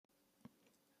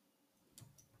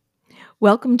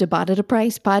Welcome to Bought at a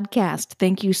Price podcast.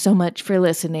 Thank you so much for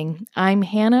listening. I'm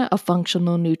Hannah, a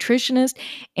functional nutritionist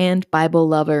and Bible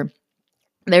lover.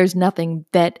 There's nothing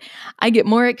that I get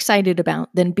more excited about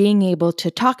than being able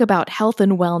to talk about health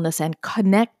and wellness and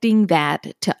connecting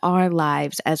that to our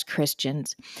lives as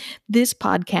Christians. This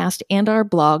podcast and our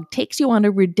blog takes you on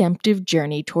a redemptive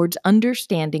journey towards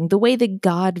understanding the way that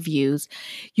God views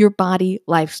your body,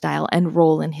 lifestyle, and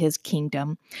role in His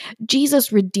kingdom.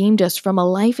 Jesus redeemed us from a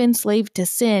life enslaved to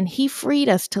sin. He freed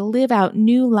us to live out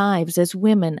new lives as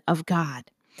women of God.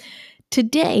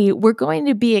 Today, we're going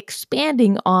to be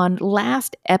expanding on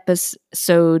last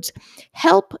episode's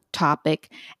help topic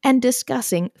and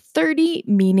discussing 30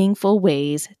 meaningful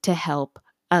ways to help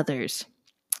others.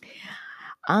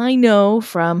 I know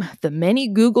from the many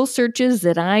Google searches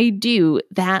that I do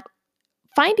that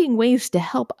finding ways to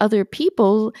help other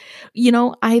people,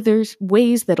 either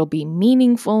ways that'll be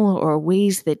meaningful or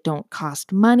ways that don't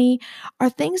cost money, are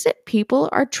things that people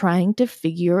are trying to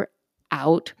figure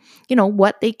out,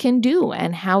 what they can do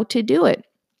and how to do it.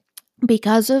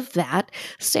 Because of that,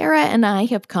 Sarah and I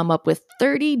have come up with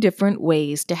 30 different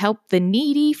ways to help the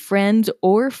needy, friends,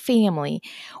 or family,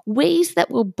 ways that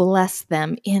will bless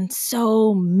them in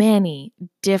so many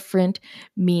different,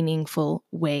 meaningful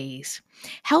ways.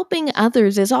 Helping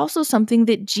others is also something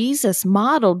that Jesus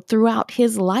modeled throughout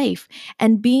His life,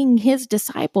 and being His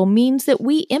disciple means that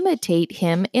we imitate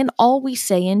Him in all we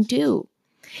say and do.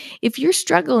 If you're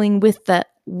struggling with the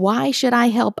 "why should I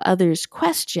help others"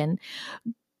 question,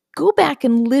 go back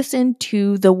and listen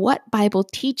to the What Bible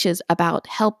Teaches About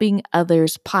Helping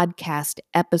Others podcast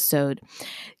episode.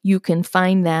 You can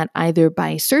find that either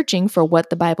by searching for What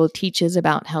the Bible Teaches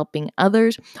About Helping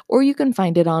Others, or you can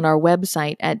find it on our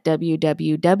website at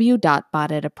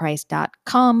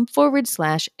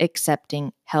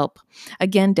www.boughtataprice.com/accepting help.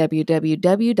 Again,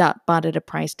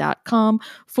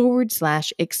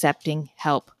 www.boughtataprice.com/accepting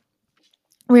help.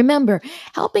 Remember,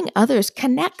 helping others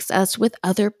connects us with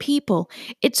other people.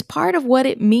 It's part of what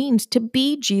it means to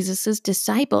be Jesus'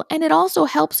 disciple, and it also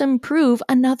helps improve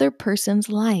another person's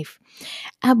life.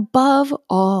 Above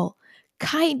all,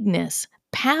 kindness,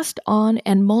 passed on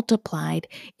and multiplied,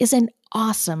 is an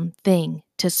awesome thing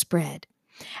to spread.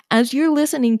 As you're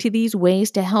listening to these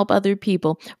ways to help other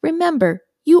people, remember,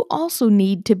 you also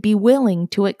need to be willing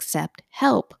to accept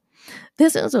help.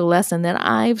 This is a lesson that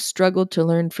I've struggled to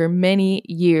learn for many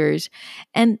years,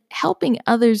 and helping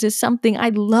others is something I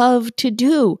love to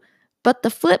do. But the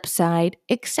flip side,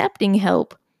 accepting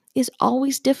help, is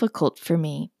always difficult for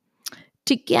me.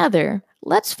 Together,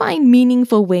 let's find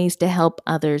meaningful ways to help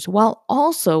others while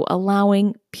also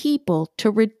allowing people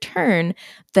to return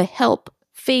the help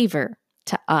favor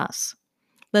to us.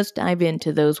 Let's dive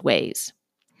into those ways.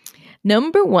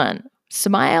 Number 1,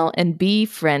 smile and be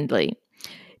friendly.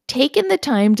 Taking the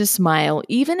time to smile,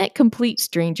 even at complete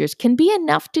strangers, can be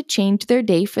enough to change their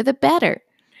day for the better.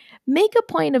 Make a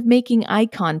point of making eye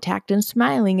contact and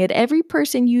smiling at every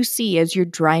person you see as you're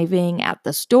driving, at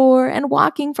the store, and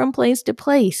walking from place to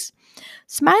place.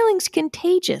 Smiling's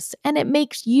contagious, and it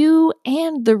makes you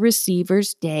and the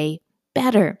receiver's day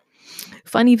better.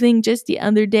 Funny thing, just the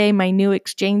other day, my new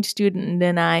exchange student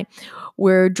and I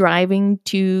were driving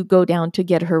to go down to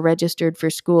get her registered for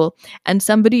school, and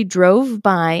somebody drove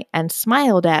by and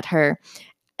smiled at her.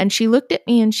 And she looked at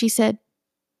me and she said,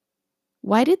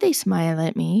 "Why did they smile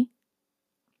at me?"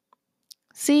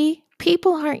 See,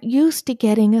 people aren't used to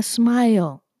getting a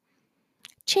smile.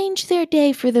 Change their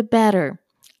day for the better.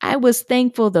 I was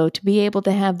thankful, though, to be able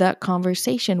to have that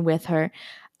conversation with her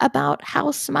about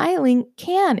how smiling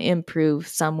can improve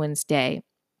someone's day.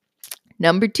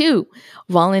 Number 2,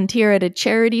 volunteer at a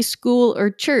charity, school, or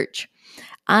church.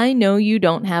 I know you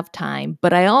don't have time,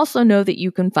 but I also know that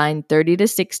you can find 30 to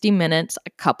 60 minutes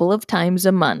a couple of times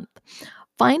a month.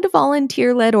 Find a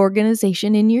volunteer-led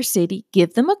organization in your city,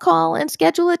 give them a call, and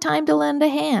schedule a time to lend a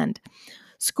hand.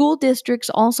 School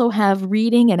districts also have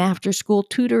reading and after-school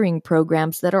tutoring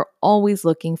programs that are always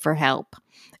looking for help.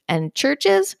 And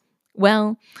churches?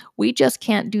 Well, we just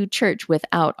can't do church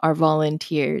without our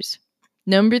volunteers.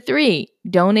 Number 3,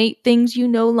 donate things you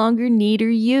no longer need or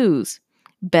use.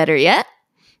 Better yet,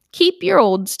 keep your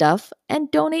old stuff and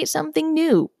donate something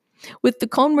new. With the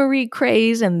KonMari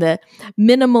craze and the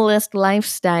minimalist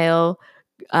lifestyle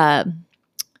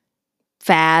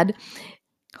fad,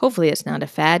 hopefully it's not a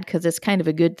fad because it's kind of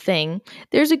a good thing,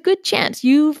 there's a good chance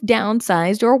you've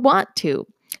downsized or want to.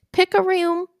 Pick a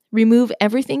room, remove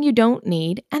everything you don't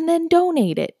need, and then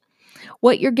donate it.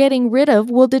 What you're getting rid of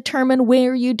will determine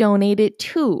where you donate it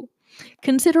to.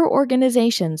 Consider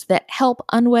organizations that help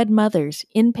unwed mothers,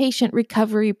 inpatient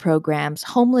recovery programs,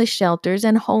 homeless shelters,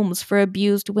 and homes for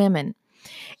abused women.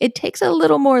 It takes a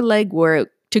little more legwork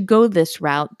to go this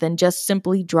route than just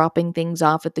simply dropping things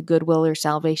off at the Goodwill or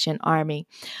Salvation Army,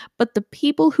 but the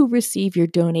people who receive your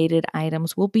donated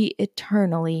items will be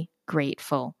eternally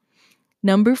grateful.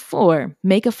 Number 4,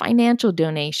 make a financial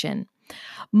donation.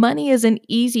 Money is an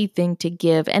easy thing to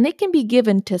give, and it can be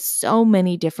given to so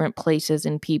many different places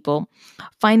and people.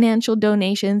 Financial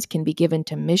donations can be given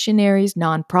to missionaries,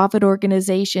 nonprofit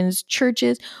organizations,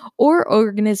 churches, or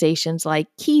organizations like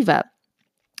Kiva.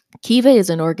 Kiva is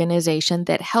an organization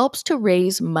that helps to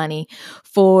raise money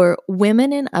for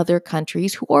women in other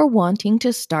countries who are wanting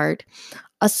to start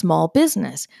a small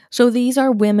business. So these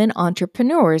are women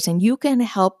entrepreneurs, and you can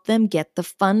help them get the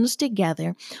funds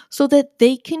together so that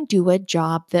they can do a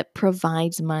job that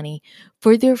provides money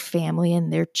for their family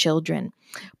and their children.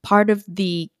 Part of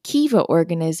the Kiva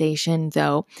organization,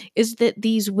 though, is that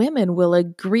these women will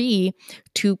agree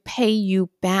to pay you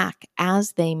back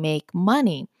as they make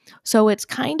money. So it's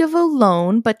kind of a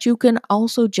loan, but you can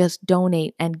also just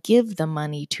donate and give the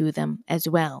money to them as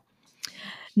well.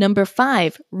 Number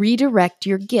 5, redirect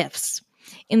your gifts.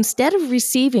 Instead of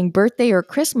receiving birthday or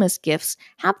Christmas gifts,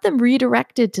 have them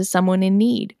redirected to someone in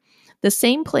need. The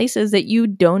same places that you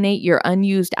donate your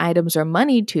unused items or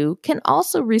money to can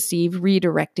also receive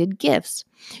redirected gifts.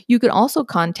 You can also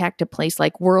contact a place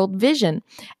like World Vision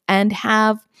and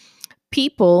have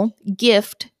people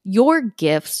gift your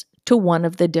gifts to one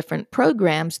of the different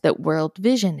programs that World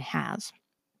Vision has.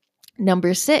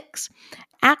 Number 6,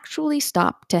 actually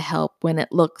stop to help when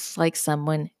it looks like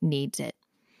someone needs it.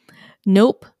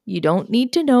 Nope, you don't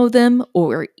need to know them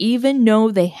or even know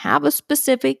they have a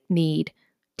specific need.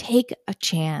 Take a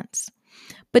chance.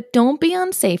 But don't be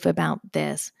unsafe about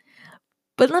this.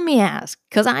 But let me ask,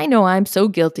 because I know I'm so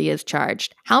guilty as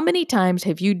charged, how many times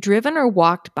have you driven or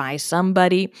walked by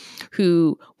somebody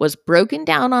who was broken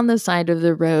down on the side of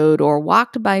the road or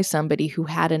walked by somebody who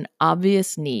had an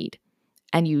obvious need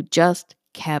and you just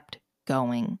kept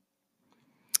going?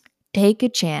 Take a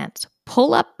chance.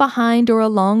 Pull up behind or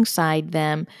alongside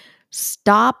them.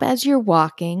 Stop as you're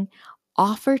walking.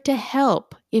 Offer to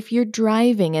help. If you're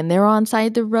driving and they're on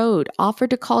side the road, offer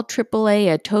to call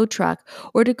AAA, a tow truck,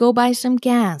 or to go buy some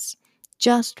gas.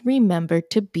 Just remember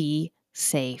to be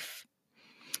safe.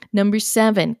 Number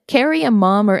 7, carry a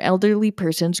mom or elderly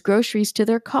person's groceries to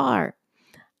their car.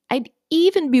 I'd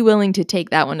even be willing to take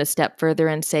that one a step further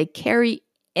and say carry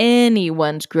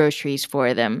anyone's groceries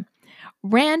for them.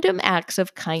 Random acts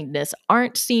of kindness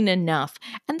aren't seen enough,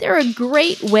 and they're a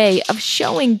great way of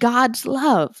showing God's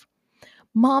love.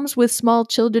 Moms with small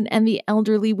children and the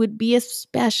elderly would be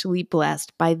especially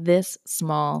blessed by this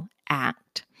small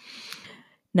act.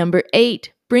 Number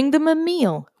 8, bring them a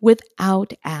meal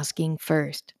without asking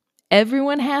first.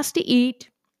 Everyone has to eat,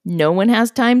 no one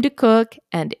has time to cook,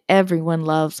 and everyone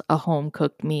loves a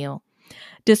home-cooked meal.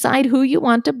 Decide who you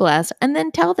want to bless and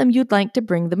then tell them you'd like to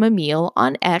bring them a meal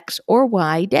on X or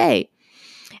Y day.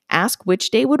 Ask which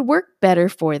day would work better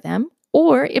for them,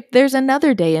 or if there's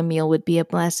another day a meal would be a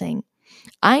blessing.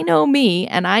 I know me,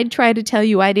 and I'd try to tell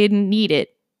you I didn't need it,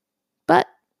 but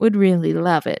would really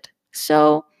love it.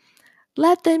 So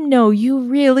let them know you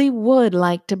really would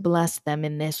like to bless them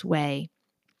in this way.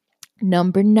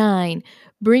 Number 9,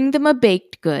 bring them a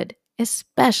baked good,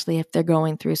 especially if they're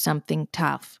going through something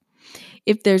tough.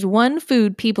 If there's one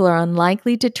food people are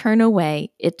unlikely to turn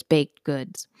away, it's baked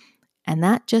goods. And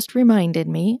that just reminded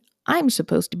me, I'm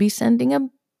supposed to be sending a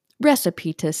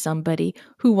recipe to somebody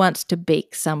who wants to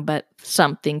bake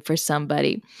something for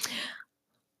somebody.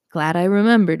 Glad I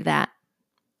remembered that.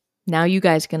 Now you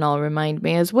guys can all remind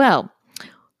me as well.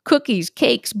 Cookies,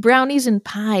 cakes, brownies, and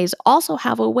pies also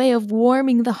have a way of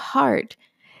warming the heart.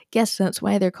 Guess that's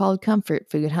why they're called comfort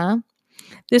food, huh?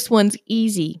 This one's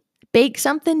easy. Bake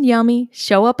something yummy,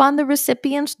 show up on the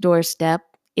recipient's doorstep.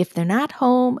 If they're not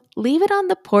home, leave it on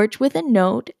the porch with a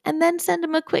note and then send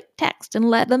them a quick text and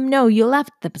let them know you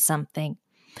left them something.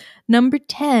 Number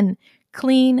 10,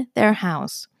 clean their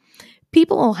house.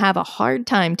 People will have a hard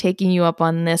time taking you up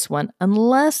on this one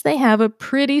unless they have a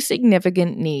pretty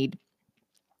significant need.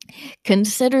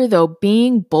 Consider, though,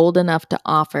 being bold enough to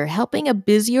offer helping a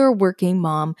busy or working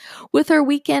mom with her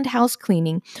weekend house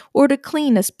cleaning or to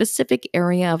clean a specific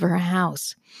area of her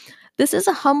house. This is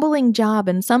a humbling job,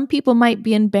 and some people might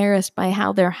be embarrassed by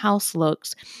how their house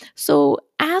looks. So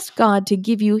ask God to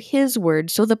give you His word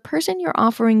so the person you're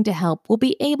offering to help will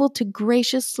be able to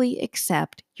graciously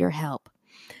accept your help.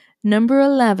 Number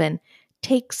 11,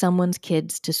 take someone's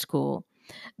kids to school.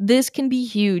 This can be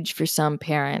huge for some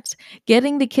parents.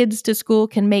 Getting the kids to school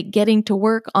can make getting to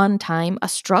work on time a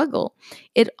struggle.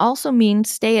 It also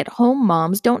means stay-at-home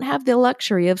moms don't have the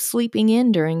luxury of sleeping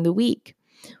in during the week.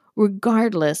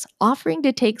 Regardless, offering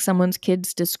to take someone's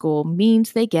kids to school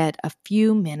means they get a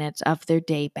few minutes of their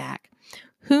day back.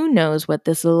 Who knows what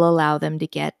this will allow them to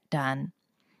get done?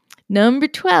 Number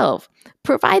 12,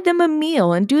 provide them a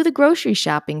meal and do the grocery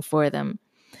shopping for them.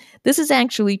 This is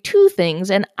actually two things,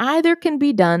 and either can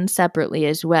be done separately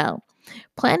as well.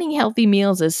 Planning healthy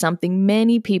meals is something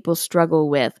many people struggle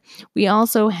with. We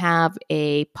also have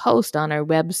a post on our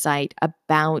website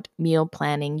about meal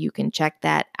planning. You can check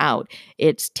that out.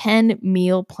 It's 10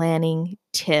 meal planning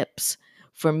tips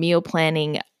for meal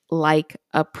planning like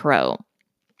a pro.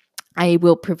 I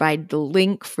will provide the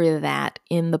link for that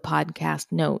in the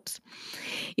podcast notes.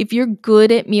 If you're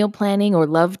good at meal planning or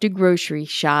love to grocery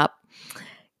shop,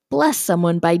 bless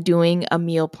someone by doing a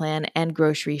meal plan and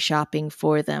grocery shopping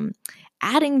for them.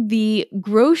 Adding the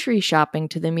grocery shopping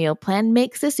to the meal plan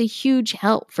makes this a huge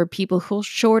help for people who are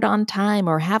short on time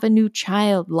or have a new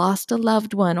child, lost a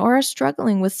loved one, or are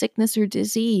struggling with sickness or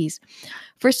disease.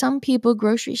 For some people,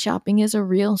 grocery shopping is a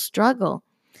real struggle.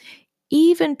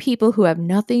 Even people who have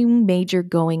nothing major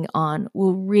going on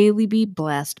will really be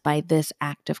blessed by this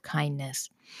act of kindness.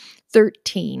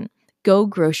 13. Go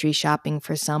grocery shopping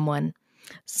for someone.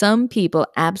 Some people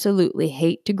absolutely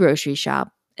hate to grocery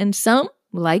shop, and some,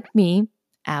 like me,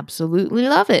 absolutely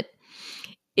love it.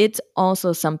 It's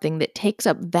also something that takes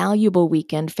up valuable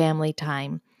weekend family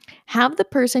time. Have the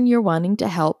person you're wanting to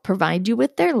help provide you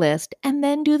with their list and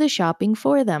then do the shopping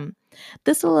for them.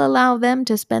 This will allow them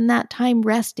to spend that time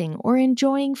resting or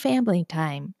enjoying family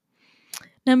time.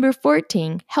 Number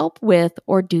 14, help with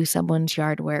or do someone's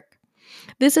yard work.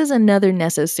 This is another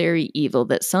necessary evil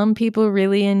that some people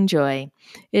really enjoy.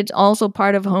 It's also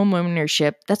part of home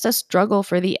ownership that's a struggle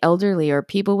for the elderly or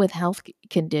people with health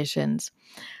conditions.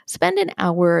 Spend an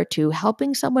hour or two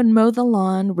helping someone mow the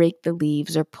lawn, rake the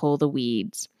leaves, or pull the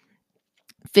weeds.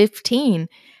 15.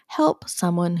 Help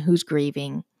someone who's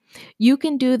grieving. You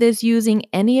can do this using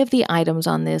any of the items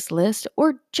on this list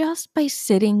or just by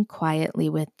sitting quietly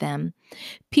with them.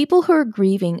 People who are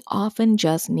grieving often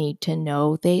just need to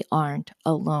know they aren't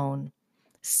alone.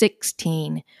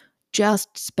 16.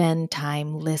 Just spend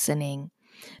time listening.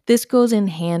 This goes in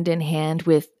hand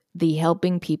with the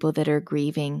helping people that are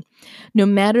grieving. No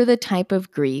matter the type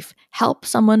of grief, help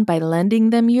someone by lending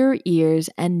them your ears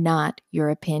and not your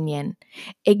opinion.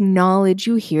 Acknowledge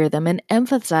you hear them and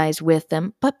empathize with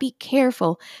them, but be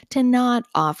careful to not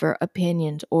offer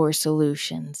opinions or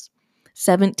solutions.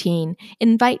 17.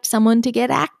 Invite someone to get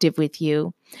active with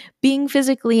you. Being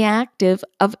physically active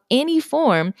of any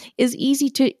form is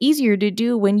easier to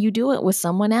do when you do it with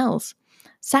someone else.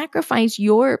 Sacrifice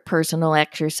your personal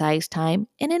exercise time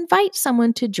and invite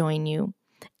someone to join you.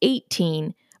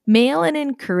 18. Mail an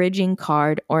encouraging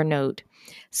card or note.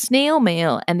 Snail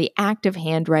mail and the act of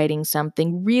handwriting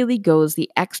something really goes the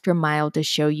extra mile to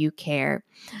show you care.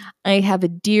 I have a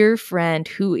dear friend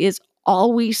who is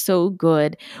always so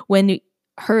good when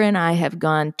her and I have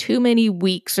gone too many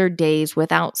weeks or days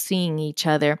without seeing each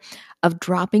other, of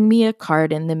dropping me a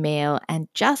card in the mail and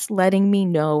just letting me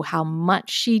know how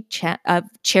much she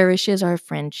cherishes our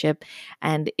friendship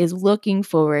and is looking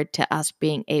forward to us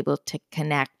being able to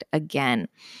connect again.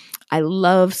 I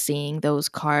love seeing those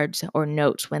cards or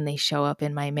notes when they show up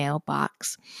in my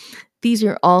mailbox. These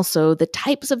are also the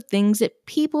types of things that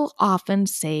people often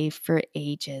save for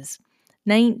ages.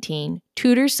 19.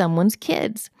 Tutor someone's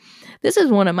kids. This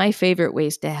is one of my favorite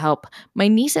ways to help. My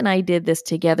niece and I did this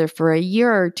together for a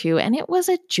year or two, and it was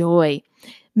a joy.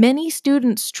 Many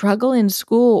students struggle in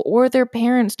school, or their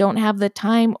parents don't have the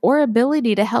time or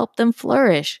ability to help them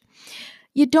flourish.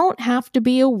 You don't have to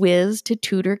be a whiz to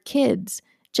tutor kids.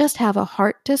 Just have a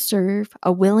heart to serve,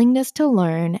 a willingness to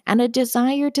learn, and a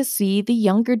desire to see the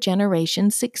younger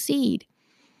generation succeed.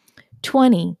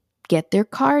 20. Get their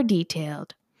car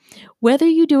detailed. Whether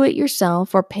you do it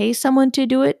yourself or pay someone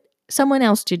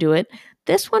else to do it,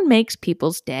 this one makes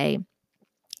people's day.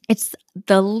 It's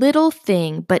the little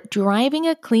thing, but driving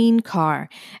a clean car,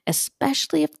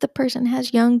 especially if the person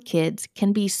has young kids,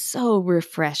 can be so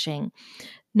refreshing.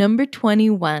 Number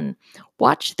 21,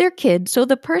 watch their kids so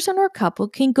the person or couple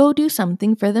can go do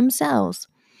something for themselves.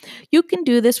 You can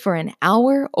do this for an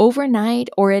hour, overnight,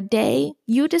 or a day.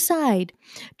 You decide.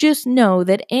 Just know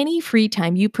that any free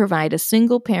time you provide a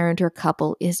single parent or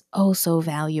couple is oh so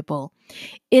valuable.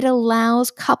 It allows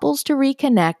couples to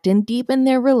reconnect and deepen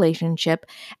their relationship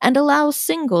and allows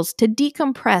singles to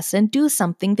decompress and do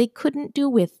something they couldn't do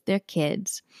with their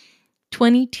kids.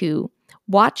 22.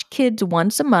 Watch kids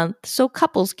once a month so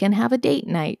couples can have a date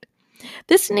night.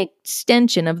 This is an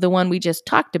extension of the one we just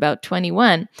talked about,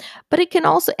 21, but it can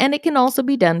also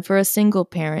be done for a single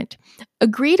parent.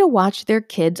 Agree to watch their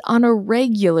kids on a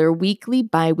regular weekly,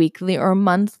 biweekly, or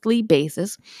monthly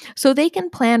basis so they can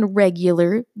plan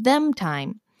regular them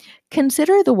time.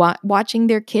 Consider watching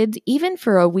their kids even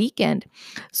for a weekend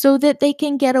so that they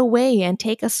can get away and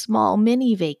take a small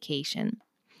mini vacation.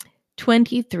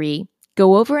 23.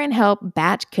 Go over and help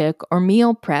batch cook or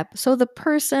meal prep so the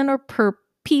person or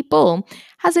people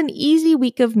has an easy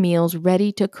week of meals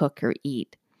ready to cook or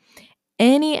eat.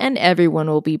 Any and everyone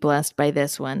will be blessed by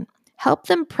this one. Help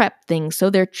them prep things so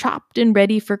they're chopped and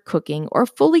ready for cooking, or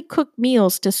fully cooked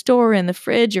meals to store in the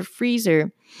fridge or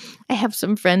freezer. I have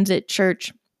some friends at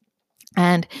church,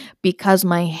 and because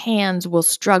my hands will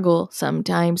struggle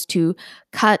sometimes to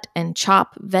cut and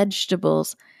chop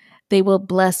vegetables, they will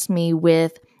bless me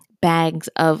with bags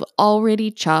of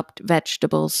already chopped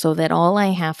vegetables so that all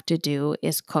I have to do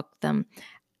is cook them.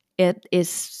 It is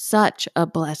such a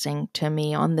blessing to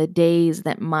me on the days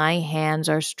that my hands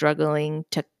are struggling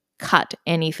to cut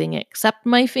anything except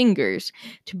my fingers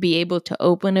to be able to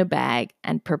open a bag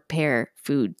and prepare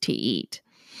food to eat.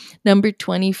 Number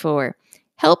 24,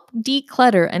 help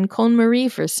declutter and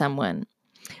KonMari for someone.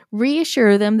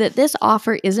 Reassure them that this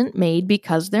offer isn't made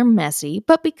because they're messy,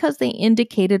 but because they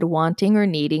indicated wanting or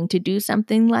needing to do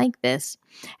something like this.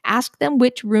 Ask them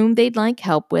which room they'd like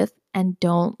help with, and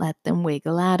don't let them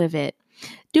wiggle out of it.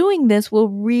 Doing this will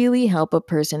really help a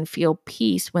person feel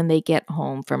peace when they get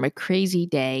home from a crazy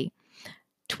day.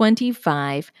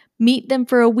 25. Meet them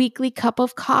for a weekly cup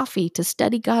of coffee to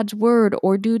study God's Word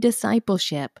or do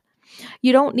discipleship.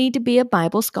 You don't need to be a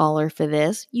Bible scholar for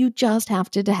this. You just have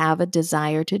to have a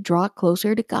desire to draw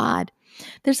closer to God.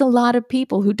 There's a lot of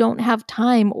people who don't have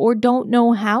time or don't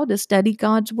know how to study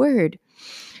God's Word.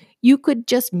 You could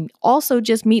just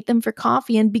meet them for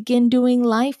coffee and begin doing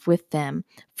life with them.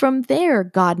 From there,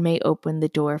 God may open the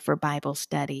door for Bible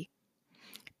study.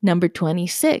 Number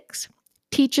 26,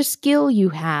 teach a skill you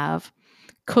have.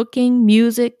 Cooking,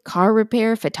 music, car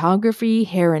repair, photography,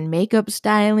 hair and makeup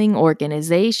styling,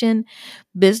 organization,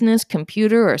 business,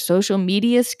 computer, or social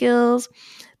media skills.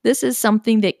 This is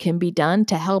something that can be done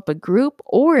to help a group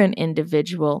or an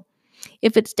individual.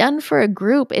 If it's done for a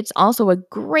group, it's also a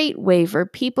great way for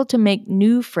people to make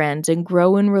new friends and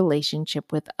grow in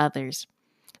relationship with others.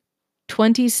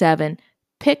 27.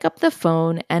 Pick up the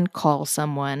phone and call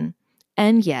someone.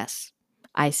 And yes,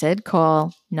 I said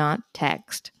call, not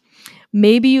text.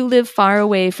 Maybe you live far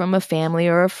away from a family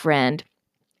or a friend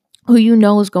who you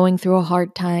know is going through a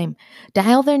hard time.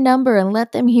 Dial their number and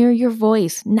let them hear your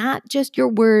voice, not just your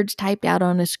words typed out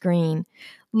on a screen.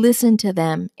 Listen to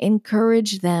them,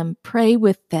 encourage them, pray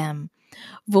with them.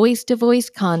 Voice-to-voice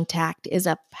contact is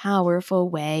a powerful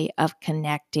way of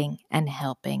connecting and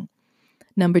helping.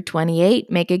 Number 28,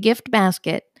 make a gift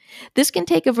basket. This can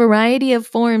take a variety of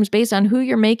forms based on who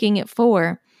you're making it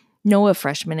for. Know a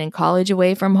freshman in college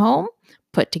away from home?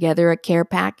 Put together a care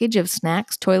package of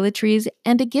snacks, toiletries,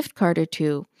 and a gift card or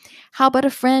two. How about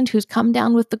a friend who's come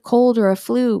down with the cold or a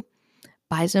flu?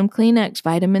 Buy some Kleenex,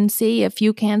 vitamin C, a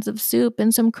few cans of soup,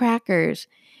 and some crackers.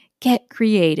 Get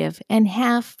creative and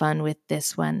have fun with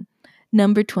this one.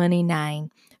 Number 29,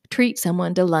 treat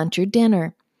someone to lunch or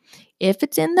dinner. If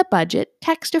it's in the budget,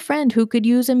 text a friend who could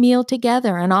use a meal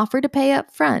together and offer to pay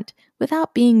up front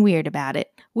without being weird about it.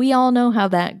 We all know how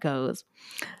that goes.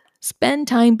 Spend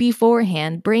time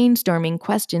beforehand brainstorming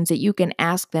questions that you can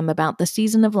ask them about the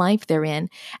season of life they're in,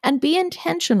 and be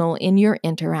intentional in your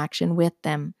interaction with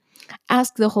them.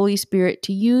 Ask the Holy Spirit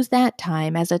to use that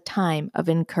time as a time of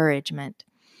encouragement.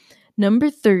 Number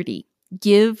 30,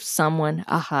 give someone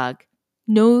a hug.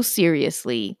 No,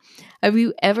 seriously. Have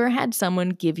you ever had someone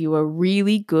give you a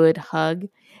really good hug?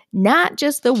 Not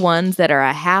just the ones that are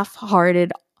a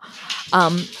half-hearted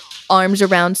arms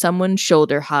around someone's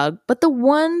shoulder hug, but the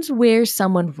ones where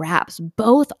someone wraps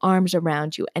both arms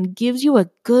around you and gives you a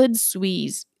good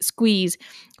squeeze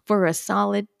for a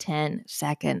solid 10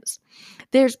 seconds.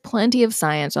 There's plenty of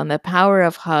science on the power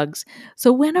of hugs,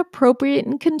 so when appropriate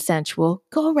and consensual,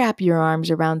 go wrap your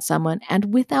arms around someone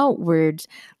and without words,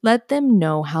 let them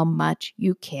know how much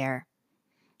you care.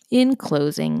 In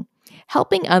closing,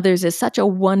 helping others is such a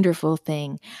wonderful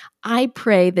thing. I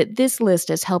pray that this list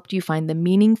has helped you find the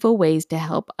meaningful ways to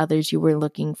help others you were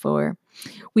looking for.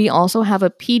 We also have a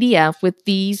PDF with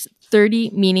these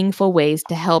 30 meaningful ways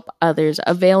to help others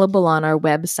available on our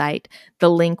website. The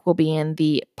link will be in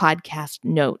the podcast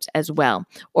notes as well,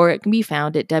 or it can be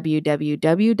found at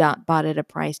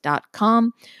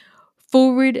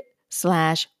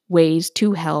www.boughtataprice.com/ways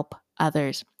to help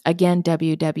others. Again,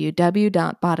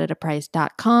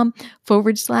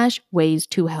 www.boughtataprice.com/ways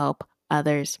to help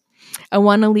others. I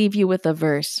want to leave you with a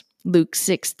verse, Luke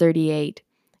 6:38.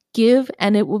 Give,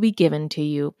 and it will be given to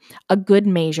you. A good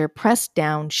measure, pressed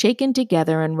down, shaken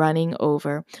together, and running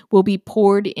over, will be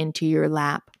poured into your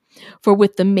lap. For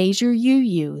with the measure you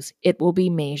use, it will be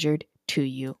measured to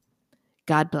you.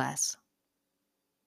 God bless.